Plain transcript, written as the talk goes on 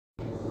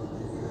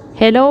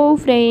Hello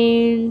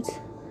friends,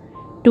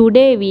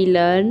 today we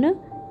learn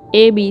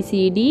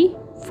ABCD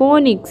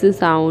phonics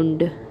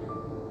sound.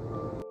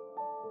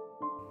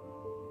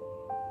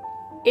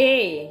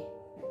 A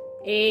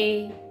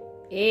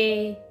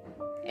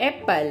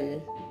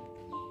apple.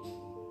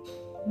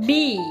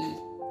 B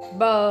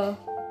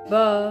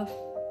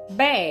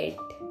bat.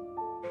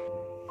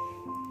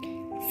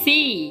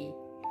 C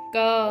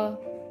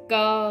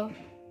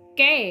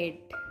cat.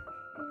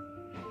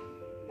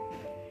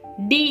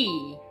 D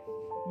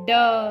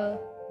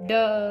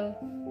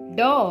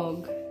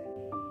dog.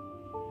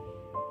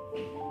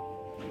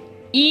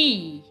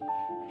 E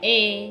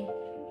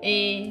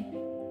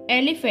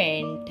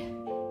elephant.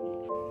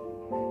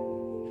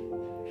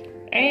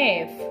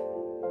 F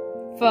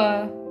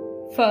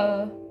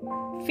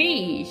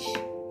fish.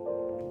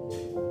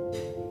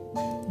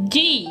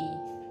 G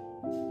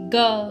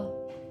girl.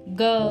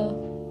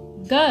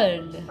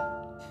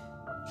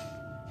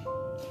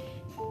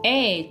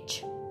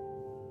 H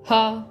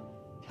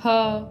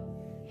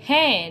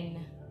hen.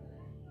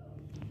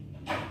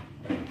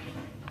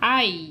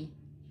 I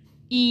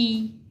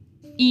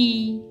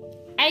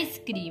ice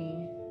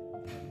cream.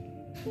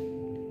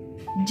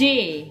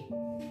 J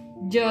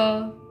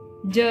jug.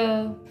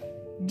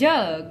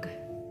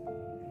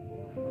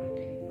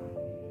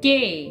 K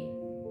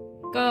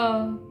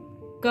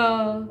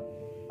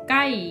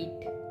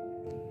kite.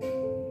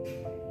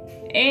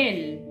 L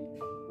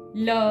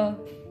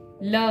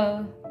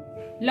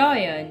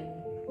lion.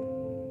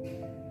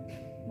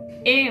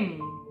 M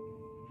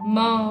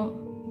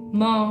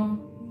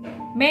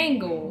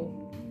mango.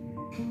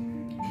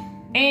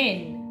 N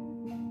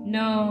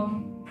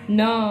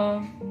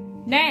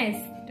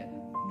nest.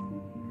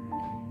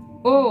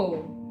 O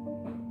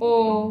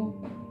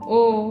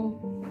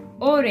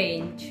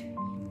orange.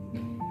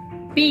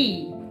 P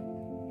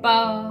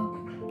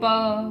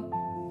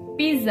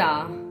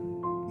pizza.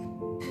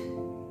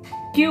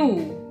 Q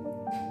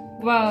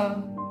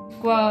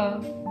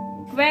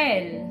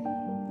quail.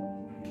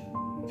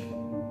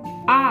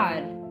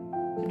 R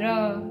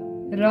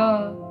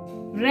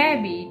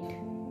rabbit.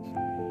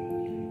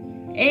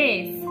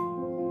 S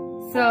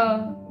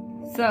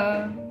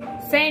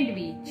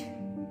sandwich.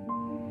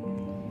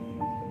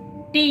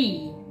 T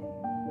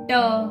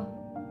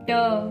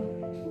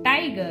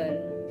tiger.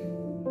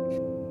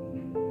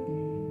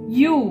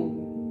 U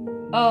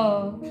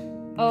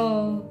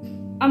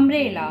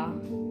umbrella.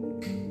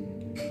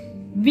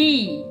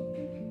 V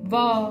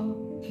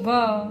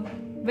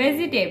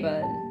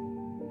vegetable.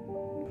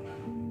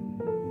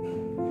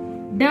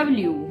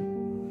 W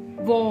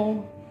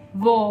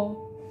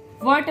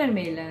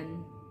watermelon.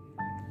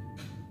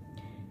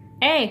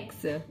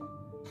 X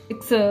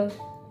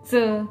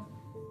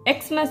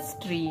Xmas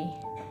tree.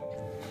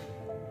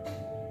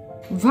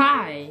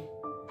 Y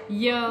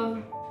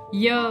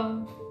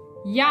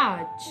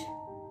yacht.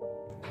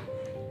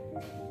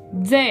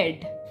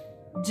 Z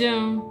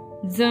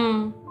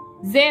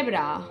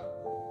zebra.